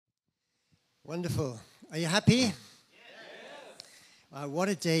Wonderful. Are you happy? Yes. What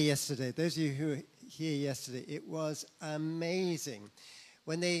a day yesterday. Those of you who were here yesterday, it was amazing.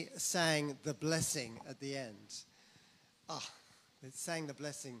 When they sang the blessing at the end, they sang the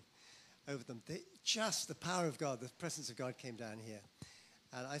blessing over them. Just the power of God, the presence of God came down here.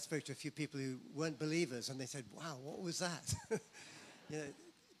 And I spoke to a few people who weren't believers, and they said, wow, what was that?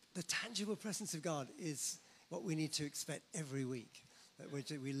 The tangible presence of God is what we need to expect every week. That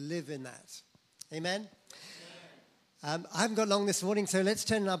we live in that. Amen? I haven't got long this morning, so let's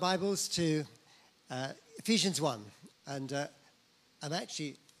turn our Bibles to Ephesians 1. And I'm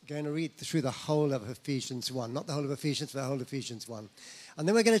actually going to read through the whole of Ephesians 1. Not the whole of Ephesians, but the whole of Ephesians 1. And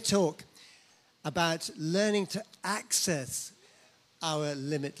then we're going to talk about learning to access our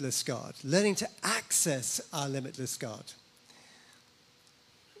limitless God. Learning to access our limitless God.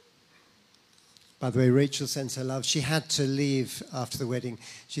 By the way, Rachel sends her love. She had to leave after the wedding.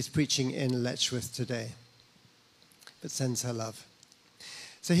 She's preaching in Letchworth today, but sends her love.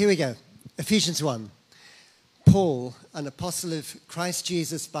 So here we go. Ephesians 1. Paul, an apostle of Christ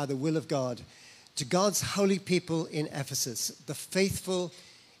Jesus by the will of God, to God's holy people in Ephesus, the faithful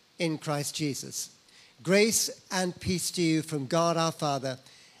in Christ Jesus. Grace and peace to you from God our Father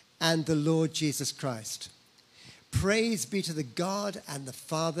and the Lord Jesus Christ. Praise be to the God and the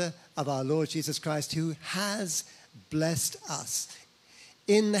Father of our Lord Jesus Christ, who has blessed us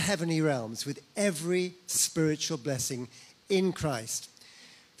in the heavenly realms with every spiritual blessing in Christ.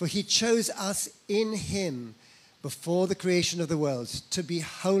 For he chose us in him before the creation of the world to be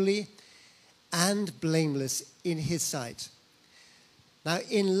holy and blameless in his sight. Now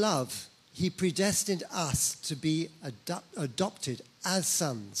in love, he predestined us to be adopted as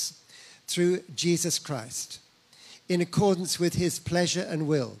sons through Jesus Christ, in accordance with his pleasure and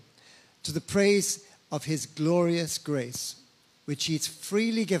will, to the praise of his glorious grace, which he's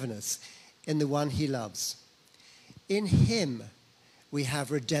freely given us in the one he loves. In him we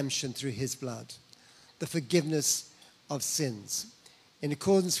have redemption through his blood, the forgiveness of sins, in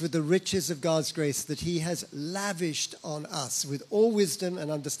accordance with the riches of God's grace that he has lavished on us with all wisdom and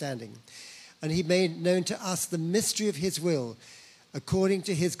understanding. And he made known to us the mystery of his will, according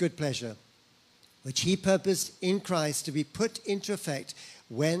to his good pleasure, which he purposed in Christ to be put into effect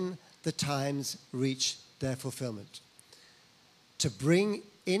when the times reach their fulfillment. To bring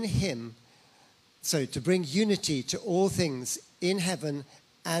unity to all things in heaven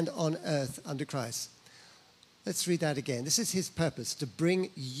and on earth under Christ. Let's read that again. This is his purpose, to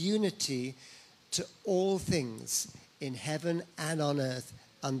bring unity to all things in heaven and on earth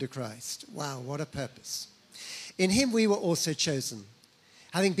under Christ. Wow, what a purpose. In him we were also chosen,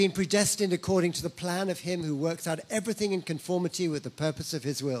 having been predestined according to the plan of him who works out everything in conformity with the purpose of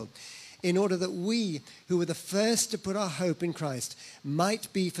his will, in order that we, who were the first to put our hope in Christ,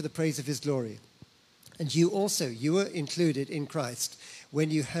 might be for the praise of his glory. And you also, you were included in Christ when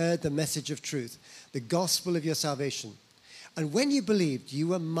you heard the message of truth, the gospel of your salvation. And when you believed, you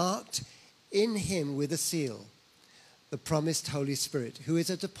were marked in him with a seal, the promised Holy Spirit, who is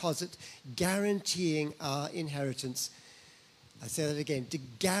a deposit guaranteeing our inheritance. I say that again,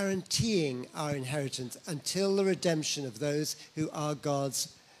 guaranteeing our inheritance until the redemption of those who are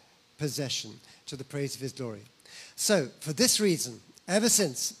God's possession, to the praise of his glory. So, for this reason, ever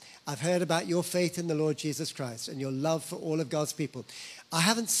since I've heard about your faith in the Lord Jesus Christ and your love for all of God's people, I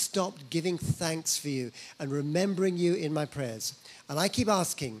haven't stopped giving thanks for you and remembering you in my prayers. And I keep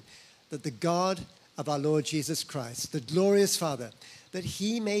asking that the God of our Lord Jesus Christ, the glorious Father, that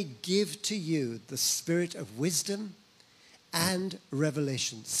he may give to you the spirit of wisdom and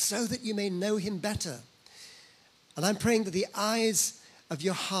revelation, so that you may know him better. And I'm praying that the eyes of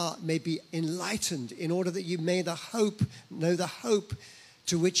your heart may be enlightened, in order that you may know the hope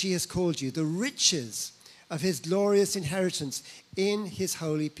to which he has called you, the riches of his glorious inheritance in his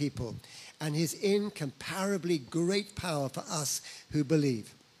holy people, and his incomparably great power for us who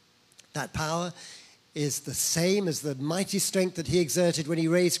believe. That power is the same as the mighty strength that he exerted when he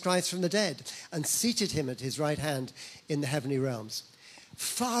raised Christ from the dead and seated him at his right hand in the heavenly realms,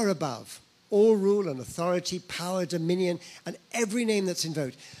 far above all rule and authority, power, dominion, and every name that's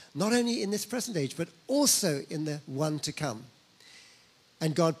invoked, not only in this present age, but also in the one to come.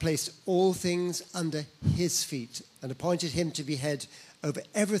 And God placed all things under his feet and appointed him to be head over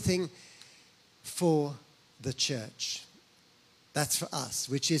everything for the church. That's for us,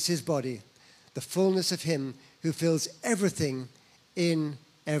 which is his body, the fullness of him who fills everything in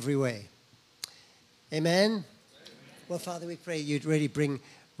every way. Amen? Amen. Well, Father, we pray you'd really bring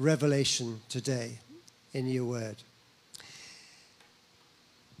revelation today in your word.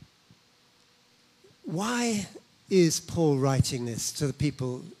 Why is Paul writing this to the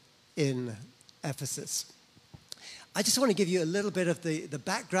people in Ephesus. I just want to give you a little bit of the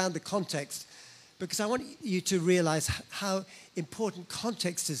background, the context, because I want you to realize how important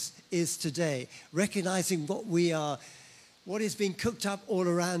context is today, recognizing what is being cooked up all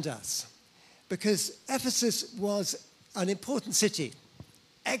around us. Because Ephesus was an important city.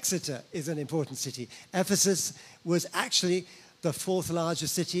 Exeter is an important city. Ephesus was actually the fourth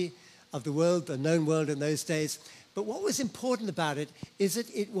largest city of the world, the known world in those days. But what was important about it is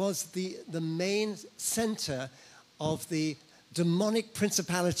that it was the main center of the demonic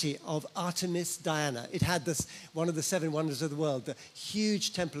principality of Artemis Diana. It had one of the seven wonders of the world, the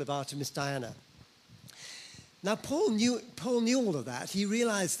huge temple of Artemis Diana. Now, Paul knew all of that. He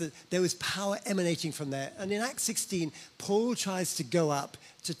realized that there was power emanating from there. And in Acts 16, Paul tries to go up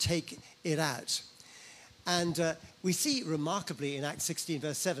to take it out. And we see remarkably in Acts 16,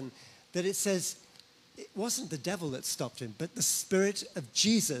 verse 7, that it says it wasn't the devil that stopped him, but the Spirit of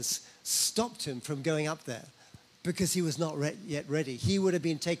Jesus stopped him from going up there because he was not yet ready. He would have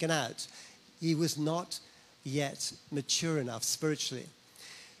been taken out. He was not yet mature enough spiritually.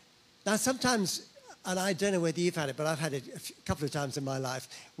 Now, sometimes, and I don't know whether you've had it, but I've had it a couple of times in my life,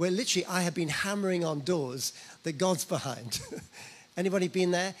 where literally I have been hammering on doors that God's behind. Anybody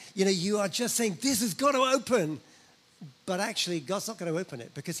been there? You know, you are just saying, this has got to open. But actually, God's not going to open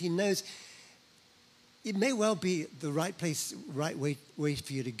it because he knows it may well be the right place, right way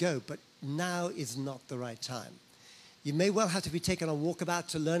for you to go, but now is not the right time. You may well have to be taken on walkabout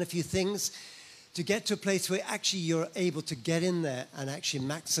to learn a few things, to get to a place where actually you're able to get in there and actually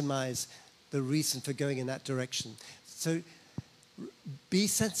maximize the reason for going in that direction. So be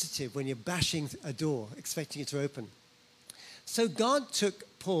sensitive when you're bashing a door, expecting it to open. So God took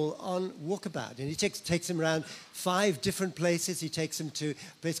Paul on walkabout, and he takes him around 5 different places. He takes him to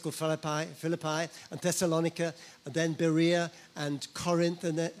a place called Philippi and Thessalonica, and then Berea and Corinth,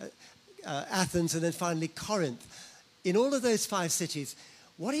 and then Athens, and then finally Corinth. In all of those 5 cities,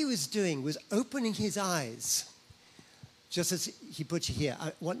 what he was doing was opening his eyes. Just as he put you here,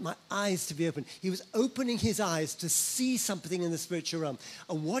 I want my eyes to be open. He was opening his eyes to see something in the spiritual realm.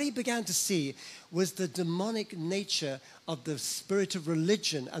 And what he began to see was the demonic nature of the spirit of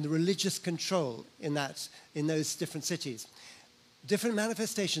religion and the religious control in those different cities. Different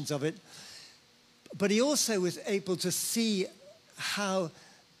manifestations of it. But he also was able to see how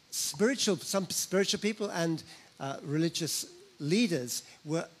some spiritual people and religious leaders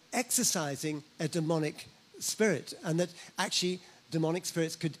were exercising a demonic spirit, and that actually demonic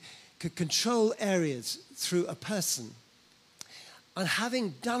spirits could control areas through a person. And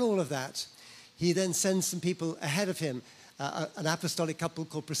having done all of that, he then sends some people ahead of him, an apostolic couple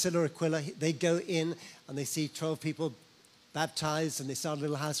called Priscilla and Aquila. They go in and they see 12 people baptized, and they start a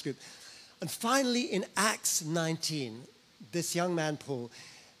little house group. And finally, in Acts 19, this young man, Paul,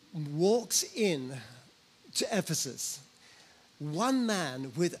 walks in to Ephesus. One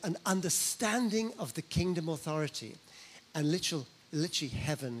man with an understanding of the kingdom authority, and literally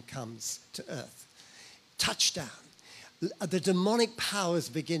heaven comes to earth. Touchdown. The demonic powers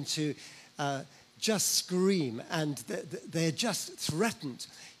begin to just scream, and they're just threatened.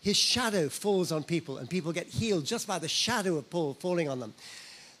 His shadow falls on people, and people get healed just by the shadow of Paul falling on them.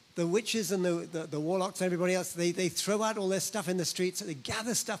 The witches and the warlocks and everybody else, they throw out all their stuff in the streets, they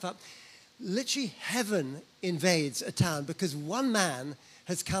gather stuff up. Literally heaven invades a town because one man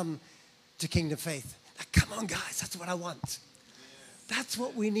has come to kingdom faith. Now, come on, guys, that's what I want. That's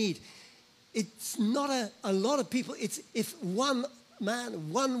what we need. It's not a lot of people. It's if one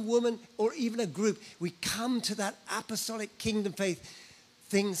man, one woman, or even a group, we come to that apostolic kingdom faith,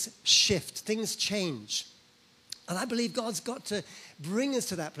 things shift, things change. And I believe God's got to bring us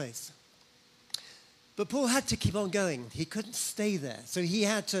to that place. But Paul had to keep on going. He couldn't stay there. So he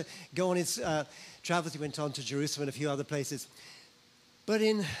had to go on his travels. He went on to Jerusalem and a few other places. But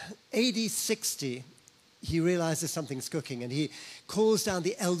in AD 60, he realizes something's cooking. And he calls down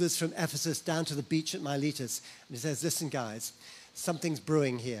the elders from Ephesus down to the beach at Miletus. And he says, listen, guys, something's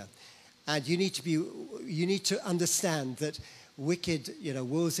brewing here. And you need to understand that wicked,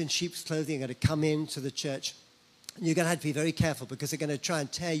 wolves in sheep's clothing are going to come into the church. You're going to have to be very careful because they're going to try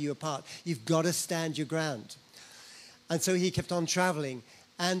and tear you apart. You've got to stand your ground. And so he kept on traveling.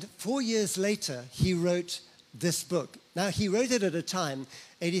 And 4 years later, he wrote this book. Now, he wrote it at a time,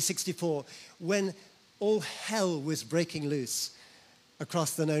 AD 64, when all hell was breaking loose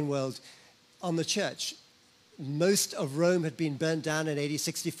across the known world on the church. Most of Rome had been burned down in AD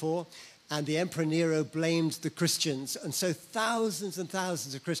 64, and the Emperor Nero blamed the Christians. And so thousands and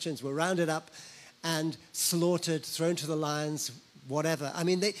thousands of Christians were rounded up and slaughtered, thrown to the lions, whatever. I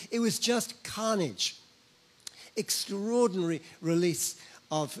mean, it was just carnage. Extraordinary release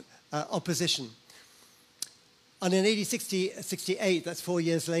of opposition. And in AD 68, that's 4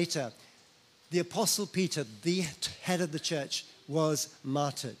 years later, the Apostle Peter, the head of the church, was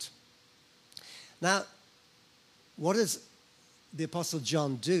martyred. Now, what does the Apostle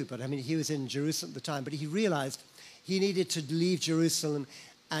John do? But I mean, he was in Jerusalem at the time, but he realized he needed to leave Jerusalem,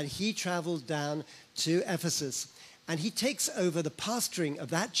 and he traveled down to Ephesus, and he takes over the pastoring of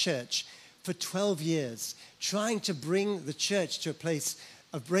that church for 12 years, trying to bring the church to a place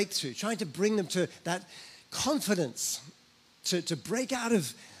of breakthrough, trying to bring them to that confidence, to break out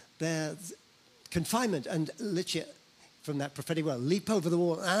of their confinement and literally, from that prophetic word, leap over the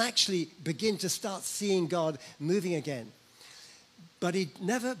wall and actually begin to start seeing God moving again. But he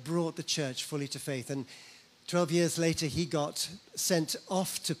never brought the church fully to faith. And 12 years later, he got sent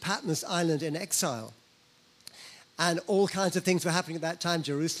off to Patmos Island in exile. And all kinds of things were happening at that time.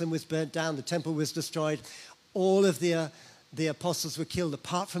 Jerusalem was burnt down. The temple was destroyed. All of the apostles were killed,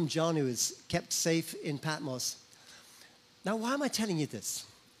 apart from John, who was kept safe in Patmos. Now, why am I telling you this?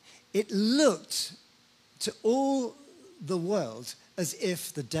 It looked to all the world as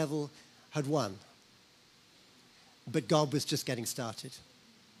if the devil had won. But God was just getting started.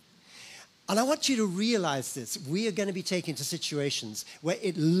 And I want you to realize this. We are going to be taken to situations where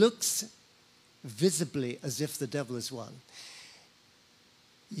it looks visibly as if the devil has won.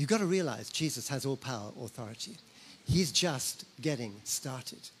 You've got to realize Jesus has all power, authority. He's just getting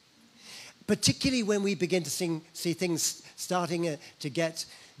started. Particularly when we begin to see things starting to get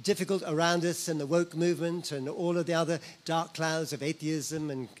difficult around us, and the woke movement and all of the other dark clouds of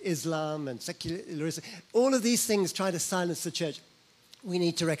atheism and Islam and secularism, all of these things try to silence the church. We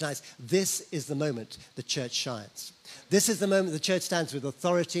need to recognize this is the moment the church shines. This is the moment the church stands with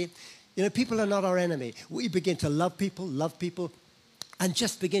authority. You know, people are not our enemy. We begin to love people, and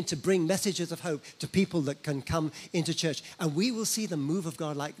just begin to bring messages of hope to people that can come into church. And we will see the move of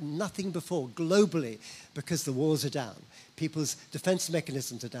God like nothing before globally, because the walls are down. People's defense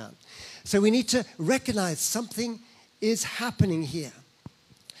mechanisms are down. So we need to recognize something is happening here.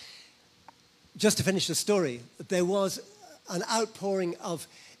 Just to finish the story, there was an outpouring of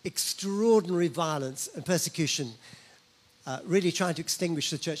extraordinary violence and persecution, really trying to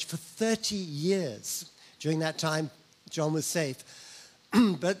extinguish the church for 30 years. During that time, John was safe.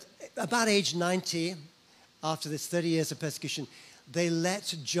 But about age 90, after this 30 years of persecution, they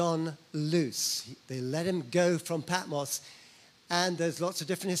let John loose. They let him go from Patmos. And there's lots of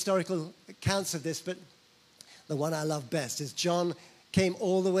different historical accounts of this, but the one I love best is John came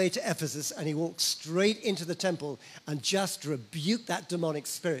all the way to Ephesus, and he walked straight into the temple and just rebuked that demonic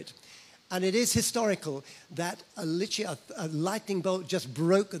spirit. And it is historical that literally a lightning bolt just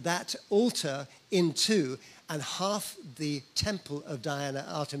broke that altar in two, and half the temple of Diana,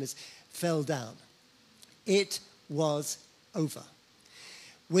 Artemis, fell down. It was over.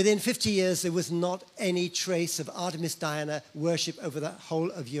 Within 50 years, there was not any trace of Artemis Diana worship over the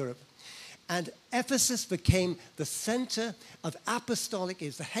whole of Europe. And Ephesus became the center of apostolic,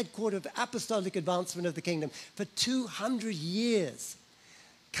 is the headquarters of apostolic advancement of the kingdom for 200 years.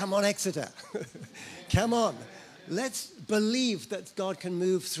 Come on, Exeter. Come on. Let's believe that God can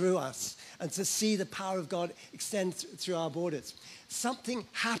move through us and to see the power of God extend through our borders. Something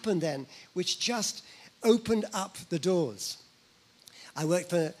happened then which just opened up the doors. I worked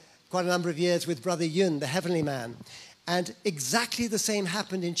for quite a number of years with Brother Yun, the heavenly man, and exactly the same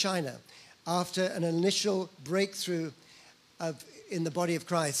happened in China. After an initial breakthrough in the body of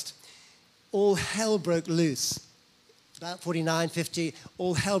Christ, all hell broke loose. About 49, 50,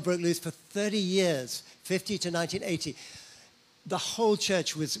 all hell broke loose for 30 years, 50 to 1980. The whole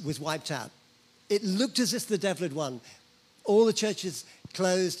church was wiped out. It looked as if the devil had won. All the churches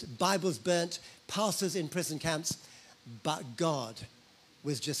closed, Bibles burnt, pastors in prison camps, but God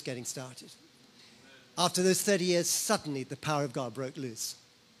was just getting started. After those 30 years, suddenly the power of God broke loose.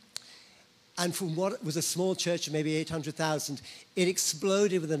 And from what was a small church of maybe 800,000, it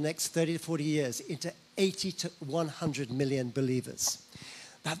exploded within the next 30 to 40 years into 80 to 100 million believers.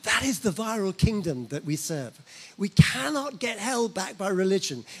 Now, that is the viral kingdom that we serve. We cannot get held back by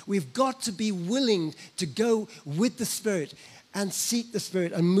religion. We've got to be willing to go with the Spirit and seek the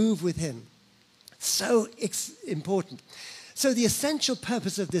Spirit and move with Him. So it's important. So the essential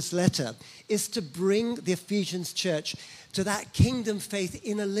purpose of this letter is to bring the Ephesians church to that kingdom faith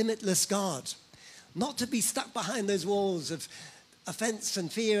in a limitless God. Not to be stuck behind those walls of offense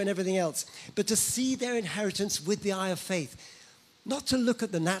and fear and everything else, but to see their inheritance with the eye of faith. Not to look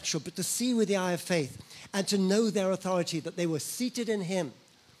at the natural, but to see with the eye of faith and to know their authority, that they were seated in Him.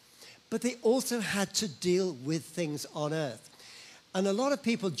 But they also had to deal with things on earth. And a lot of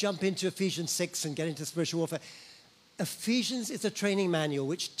people jump into Ephesians 6 and get into spiritual warfare. Ephesians is a training manual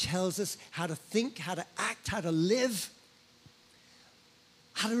which tells us how to think, how to act, how to live,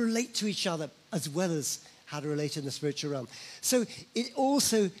 how to relate to each other, as well as how to relate in the spiritual realm. So it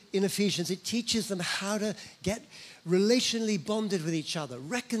also, in Ephesians, it teaches them how to get relationally bonded with each other,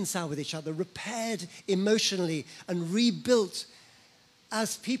 reconcile with each other, repaired emotionally, and rebuilt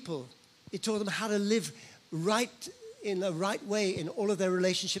as people. It taught them how to live right in the right way in all of their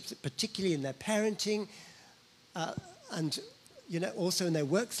relationships, particularly in their parenting, and also in their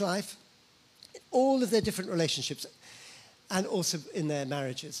work life, all of their different relationships, and also in their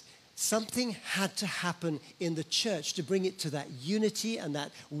marriages. Something had to happen in the church to bring it to that unity and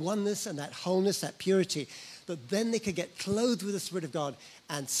that oneness and that wholeness, that purity, that then they could get clothed with the Spirit of God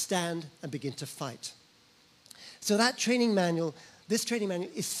and stand and begin to fight. So that training manual, this training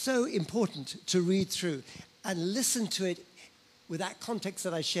manual is so important to read through and listen to it with that context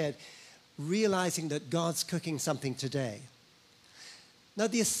that I shared, realizing that God's cooking something today. Now,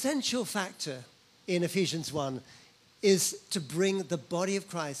 the essential factor in Ephesians 1 is to bring the body of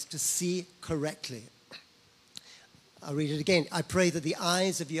Christ to see correctly. I'll read it again. I pray that the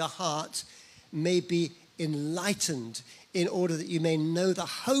eyes of your heart may be enlightened in order that you may know the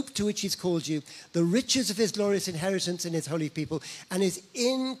hope to which he's called you, the riches of his glorious inheritance in his holy people, and his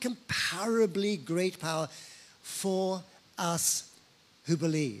incomparably great power for us who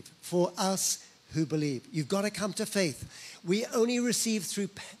believe. For us who believe. You've got to come to faith. We only receive through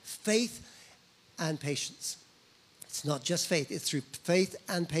faith and patience. It's not just faith, it's through faith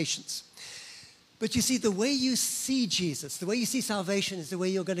and patience. But you see, the way you see Jesus, the way you see salvation is the way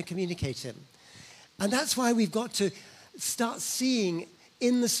you're going to communicate him. And that's why we've got to start seeing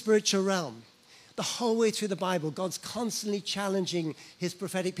in the spiritual realm. The whole way through the Bible, God's constantly challenging his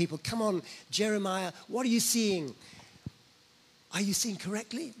prophetic people. Come on, Jeremiah, what are you seeing? Are you seeing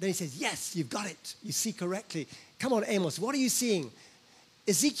correctly? Then he says, yes, you've got it. You see correctly. Come on, Amos, what are you seeing?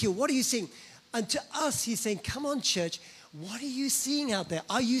 Ezekiel, what are you seeing? And to us, he's saying, come on, church, what are you seeing out there?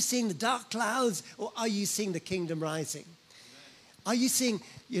 Are you seeing the dark clouds, or are you seeing the kingdom rising? Amen. Are you seeing,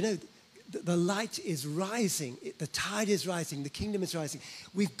 the light is rising, the tide is rising, the kingdom is rising?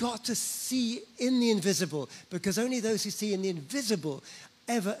 We've got to see in the invisible, because only those who see in the invisible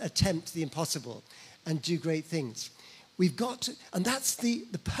ever attempt the impossible and do great things. We've got to, and that's the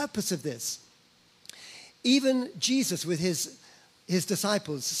purpose of this. Even Jesus with his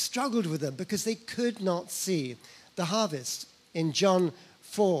disciples struggled with them because they could not see the harvest. In John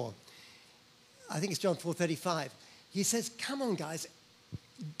 4, I think it's John 4:35, he says, come on, guys,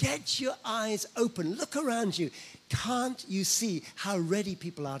 get your eyes open. Look around you. Can't you see how ready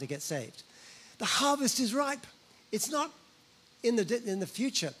people are to get saved? The harvest is ripe. It's not in the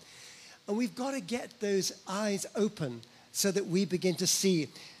future. And we've got to get those eyes open so that we begin to see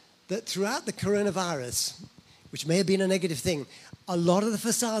that throughout the coronavirus, which may have been a negative thing, a lot of the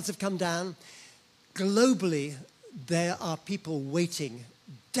facades have come down. Globally, there are people waiting,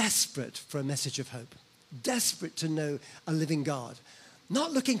 desperate for a message of hope, desperate to know a living God,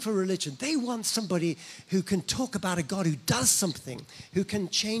 not looking for religion. They want somebody who can talk about a God who does something, who can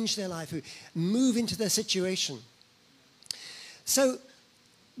change their life, who move into their situation. So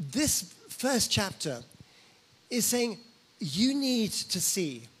this first chapter is saying you need to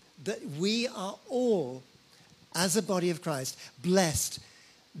see that we are all, as a body of Christ, blessed,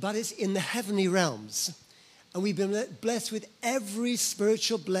 but it's in the heavenly realms. And we've been blessed with every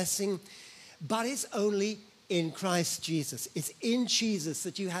spiritual blessing, but it's only in Christ Jesus. It's in Jesus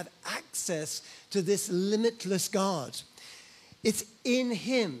that you have access to this limitless God. It's in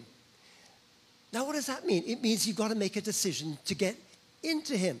him. Now, what does that mean? It means you've got to make a decision to get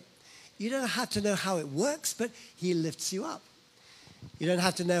into him. You don't have to know how it works, but he lifts you up. You don't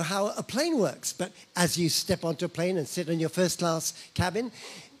have to know how a plane works, but as you step onto a plane and sit in your first class cabin,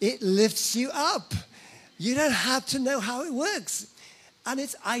 it lifts you up. You don't have to know how it works. And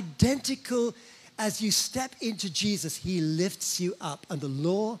it's identical as you step into Jesus. He lifts you up, and the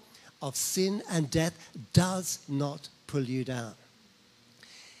law of sin and death does not pull you down.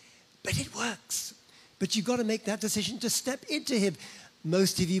 But it works. But you've got to make that decision to step into him.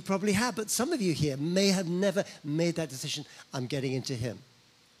 Most of you probably have, but some of you here may have never made that decision. I'm getting into him.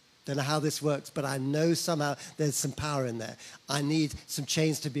 Don't know how this works, but I know somehow there's some power in there. I need some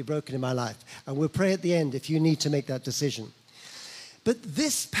chains to be broken in my life. And we'll pray at the end if you need to make that decision. But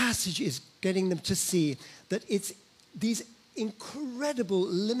this passage is getting them to see that it's these incredible,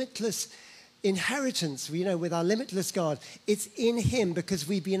 limitless inheritance, with our limitless God. It's in him because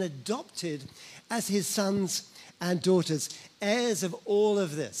we've been adopted as his sons and daughters, heirs of all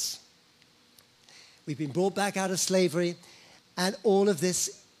of this. We've been brought back out of slavery, and all of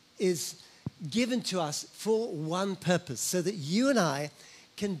this is, given to us for one purpose, so that you and I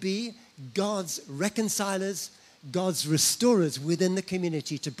can be God's reconcilers, God's restorers within the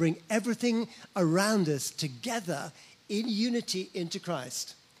community, to bring everything around us together in unity into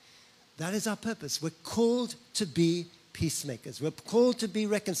Christ. That is our purpose. We're called to be peacemakers. We're called to be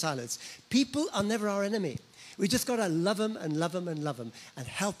reconcilers. People are never our enemy. We just got to love them and love them and love them and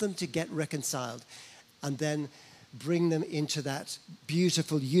help them to get reconciled, and then bring them into that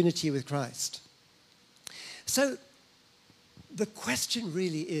beautiful unity with Christ. So the question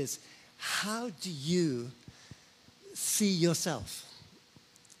really is, how do you see yourself?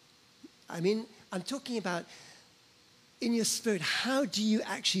 I mean, I'm talking about in your spirit, how do you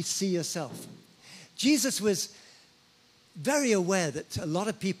actually see yourself? Jesus was very aware that a lot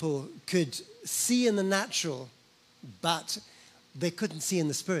of people could see in the natural, but they couldn't see in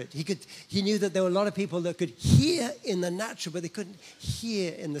the spirit. He knew that there were a lot of people that could hear in the natural, but they couldn't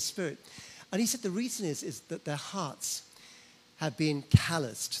hear in the spirit. And he said the reason is that their hearts have been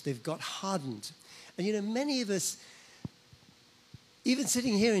calloused. They've got hardened. And you know, many of us, even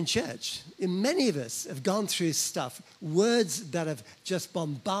sitting here in church, many of us have gone through stuff, words that have just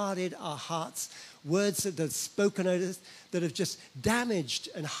bombarded our hearts, words that have spoken at us, that have just damaged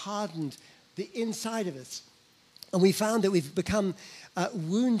and hardened the inside of us. And we found that we've become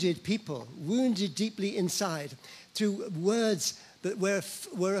wounded people, wounded deeply inside through words that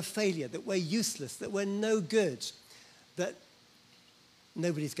we're a failure, that we're useless, that we're no good, that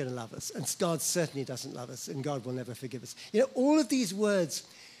nobody's going to love us. And God certainly doesn't love us, and God will never forgive us. You know, all of these words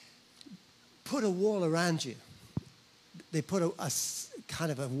put a wall around you. They put a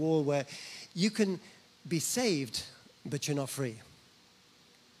kind of a wall where you can be saved, but you're not free.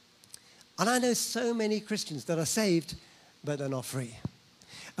 And I know so many Christians that are saved, but they're not free.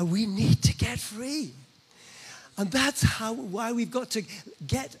 And we need to get free. And that's why we've got to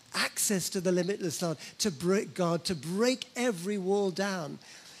get access to the limitless Lord, to break God, to break every wall down.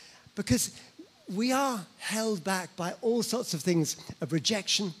 Because we are held back by all sorts of things of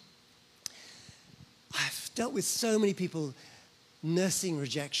rejection. I've dealt with so many people nursing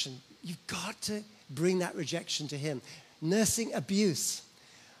rejection. You've got to bring that rejection to Him. Nursing abuse,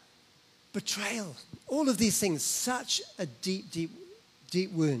 betrayal, all of these things, such a deep, deep,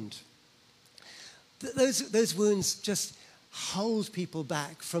 deep wound. Those wounds just hold people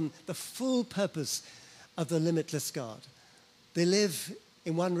back from the full purpose of the limitless God. They live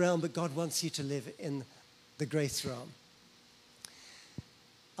in one realm, but God wants you to live in the grace realm.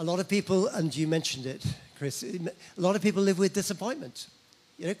 A lot of people, and you mentioned it, Chris, a lot of people live with disappointment.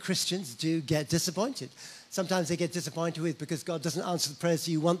 You know, Christians do get disappointed. Sometimes they get disappointed with because God doesn't answer the prayers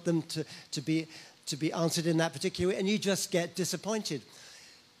you want them to be answered in that particular way, and you just get disappointed.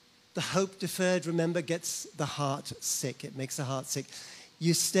 The hope deferred, remember, gets the heart sick. It makes the heart sick.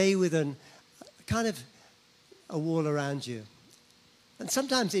 You stay with a wall around you. And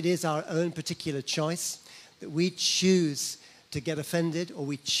sometimes it is our own particular choice that we choose to get offended, or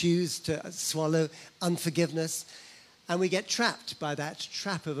we choose to swallow unforgiveness, and we get trapped by that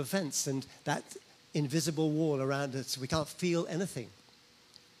trap of offense and that invisible wall around us. We can't feel anything.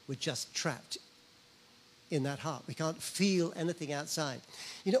 We're just trapped in that heart. We can't feel anything outside.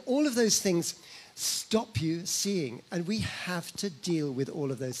 You know, all of those things stop you seeing, and we have to deal with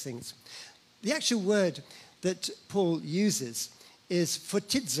all of those things. The actual word that Paul uses is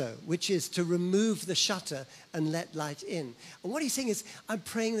photizo, which is to remove the shutter and let light in. And what he's saying is, I'm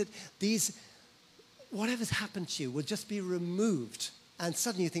praying that whatever's happened to you will just be removed. And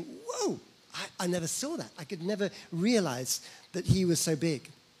suddenly you think, whoa, I never saw that. I could never realize that he was so big.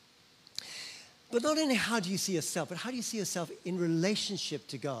 But not only how do you see yourself, but how do you see yourself in relationship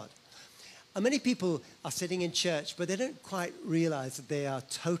to God? And many people are sitting in church, but they don't quite realize that they are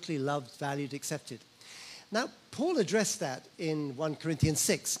totally loved, valued, accepted. Now, Paul addressed that in 1 Corinthians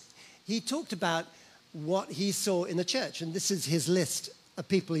 6. He talked about what he saw in the church, and this is his list of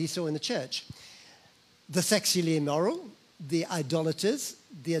people he saw in the church. The sexually immoral, the idolaters,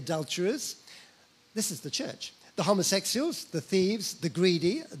 the adulterers. This is the church. The homosexuals, the thieves, the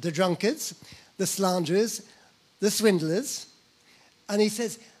greedy, the drunkards, the slanderers, the swindlers. And he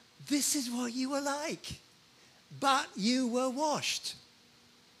says, this is what you were like, but you were washed.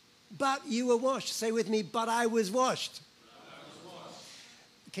 But you were washed. Say with me, but I was washed.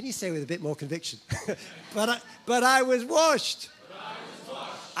 Can you say with a bit more conviction? but I was washed.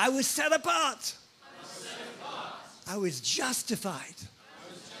 I was set apart. I was justified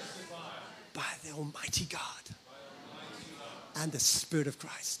by the Almighty God and the Spirit of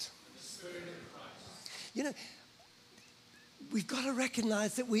Christ. You know, we've got to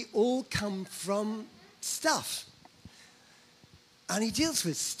recognize that we all come from stuff. And he deals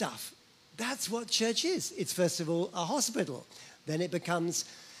with stuff That's what church is. It's first of all a hospital. Then it becomes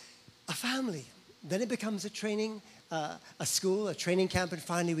a family. Then it becomes a training, a school, a training camp, and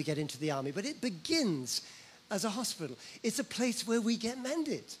finally we get into the army. But it begins as a hospital. It's a place where we get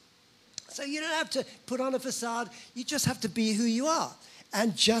mended. So you don't have to put on a facade. You just have to be who you are.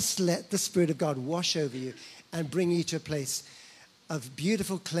 And just let the Spirit of God wash over you and bring you to a place of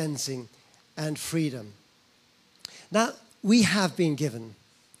beautiful cleansing and freedom. Now, we have been given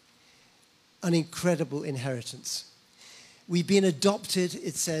an incredible inheritance. We've been adopted,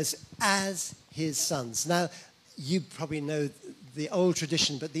 it says, as his sons. Now, you probably know the old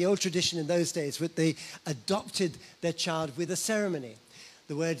tradition, but the old tradition in those days, they adopted their child with a ceremony.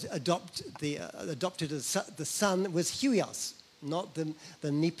 The word adopted the son was huios, not the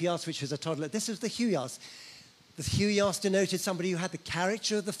nipios, which was a toddler. This was the huios. The huios denoted somebody who had the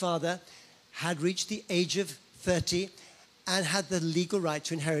character of the father, had reached the age of 30, and had the legal right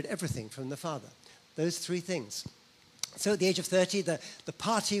to inherit everything from the father. Those three things. So at the age of 30, the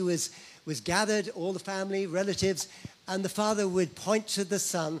party was gathered, all the family, relatives, and the father would point to the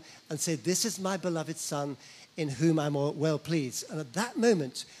son and say, "This is my beloved son in whom I'm well pleased." And at that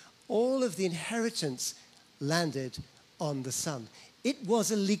moment, all of the inheritance landed on the son. It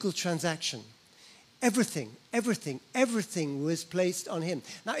was a legal transaction. Everything was placed on him.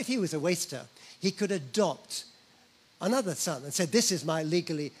 Now, if he was a waster, he could adopt another son and said, "This is my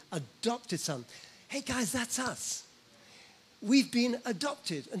legally adopted son." Hey guys, that's us. We've been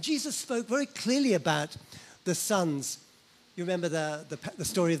adopted. And Jesus spoke very clearly about the sons. You remember the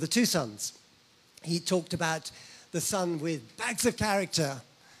story of the two sons. He talked about the son with bags of character,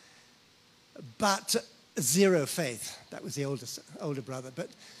 but zero faith. That was the older brother. But,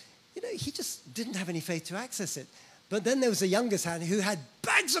 he just didn't have any faith to access it. But then there was a younger son who had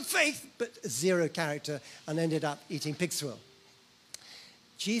bags of faith, but zero character, and ended up eating pig swill.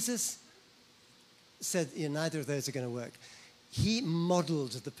 Jesus said, neither of those are going to work. He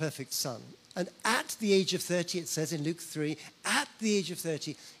modeled the perfect son. And at the age of 30, it says in Luke 3, at the age of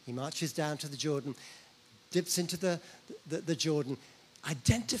 30, he marches down to the Jordan, dips into the Jordan,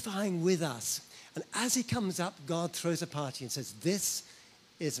 identifying with us. And as he comes up, God throws a party and says, "This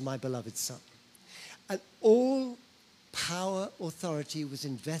is my beloved son." And all power, authority was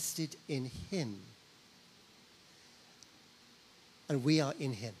invested in him. And we are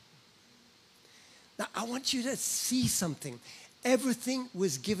in him. Now, I want you to see something. Everything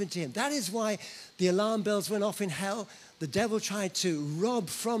was given to him. That is why the alarm bells went off in hell. The devil tried to rob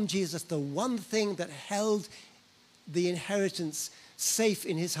from Jesus the one thing that held the inheritance safe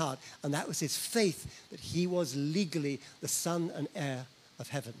in his heart, and that was his faith that he was legally the son and heir of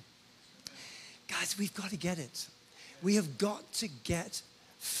heaven. Guys, we've got to get it. We have got to get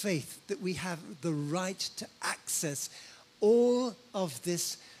faith that we have the right to access all of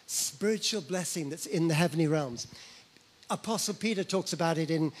this spiritual blessing that's in the heavenly realms. Apostle Peter talks about it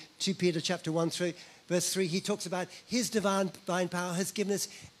in 2 Peter chapter 1, verse 3. He talks about his divine power has given us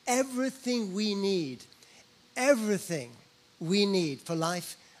everything we need for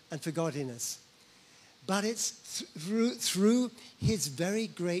life and for godliness. But it's through his very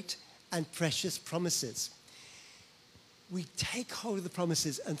great and precious promises. We take hold of the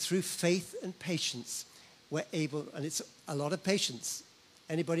promises, and through faith and patience, we're able, and it's a lot of patience.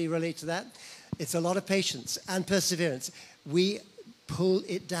 Anybody relate to that? It's a lot of patience and perseverance. We pull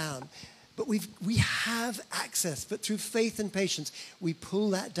it down. But we have access, but through faith and patience, we pull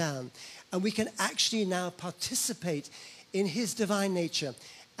that down. And we can actually now participate in his divine nature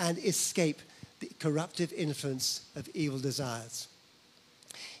and escape the corruptive influence of evil desires.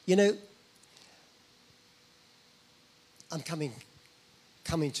 I'm coming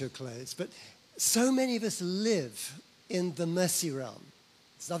to a close, but so many of us live in the mercy realm.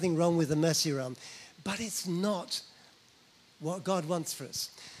 There's nothing wrong with the mercy realm, but it's not what God wants for us.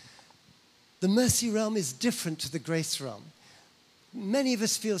 The mercy realm is different to the grace realm. Many of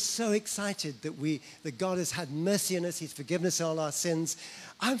us feel so excited that God has had mercy on us. He's forgiven us all our sins.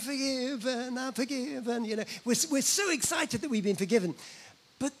 I'm forgiven. We're so excited that we've been forgiven.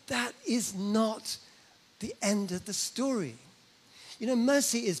 But that is not the end of the story.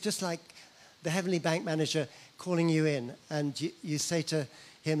 Mercy is just like the heavenly bank manager calling you in, and you say to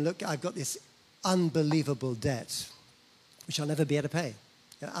him, "Look, I've got this unbelievable debt, which I'll never be able to pay.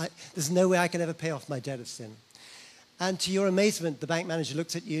 There's no way I can ever pay off my debt of sin." And to your amazement, the bank manager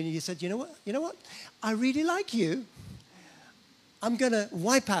looks at you and you said, you know what? I really like you. I'm going to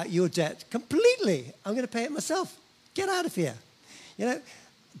wipe out your debt completely. I'm going to pay it myself. Get out of here. It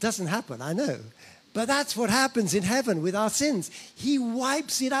doesn't happen, I know. But that's what happens in heaven with our sins. He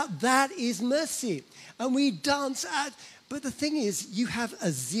wipes it out. That is mercy. And we dance at But the thing is, you have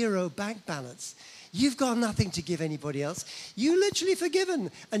a zero bank balance. You've got nothing to give anybody else. You're literally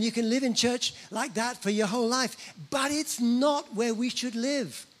forgiven. And you can live in church like that for your whole life. But it's not where we should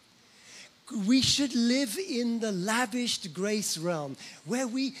live. We should live in the lavished grace realm where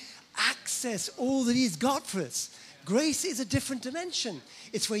we access all that He's got for us. Grace is a different dimension.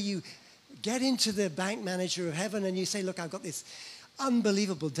 It's where you get into the bank manager of heaven and you say, look, I've got this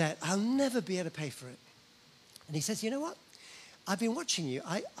unbelievable debt. I'll never be able to pay for it. And He says, you know what? I've been watching you.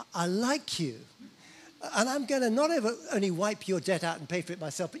 I like you. And I'm going to not only wipe your debt out and pay for it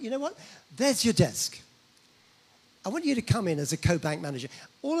myself, but you know what? There's your desk. I want you to come in as a co-bank manager.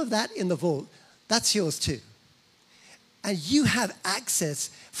 All of that in the vault, that's yours too. And you have access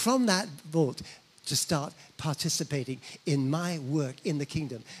from that vault to start participating in my work in the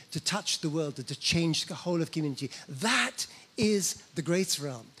kingdom, to touch the world, and to change the whole of community. That is the grace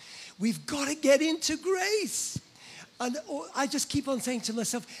realm. We've got to get into grace. And I just keep on saying to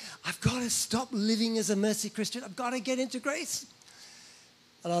myself, I've got to stop living as a mercy Christian. I've got to get into grace.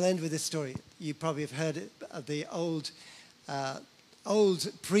 And I'll end with this story. You probably have heard it, of the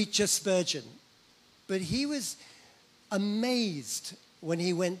old preacher Spurgeon. But he was amazed when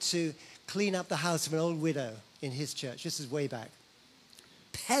he went to clean up the house of an old widow in his church. This is way back.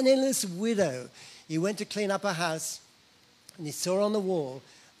 Penniless widow. He went to clean up her house, and he saw on the wall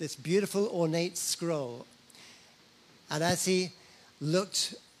this beautiful ornate scroll. And as he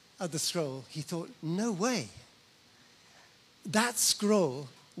looked at the scroll, he thought, no way. That scroll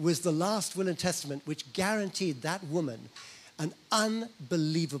was the last will and testament which guaranteed that woman an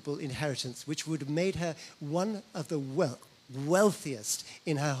unbelievable inheritance, which would have made her one of the wealthiest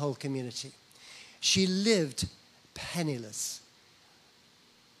in her whole community. She lived penniless,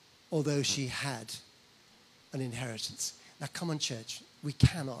 although she had an inheritance. Now, come on, church. We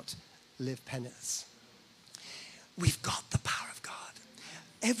cannot live penniless. We've got the power of God.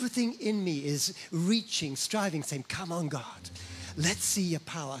 Everything in me is reaching, striving, saying, come on, God. Let's see your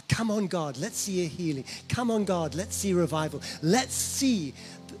power. Come on, God. Let's see your healing. Come on, God. Let's see revival. Let's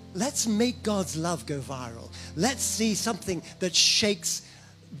make God's love go viral. Let's see something that shakes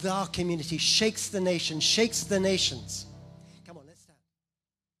our community, shakes the nation, shakes the nations.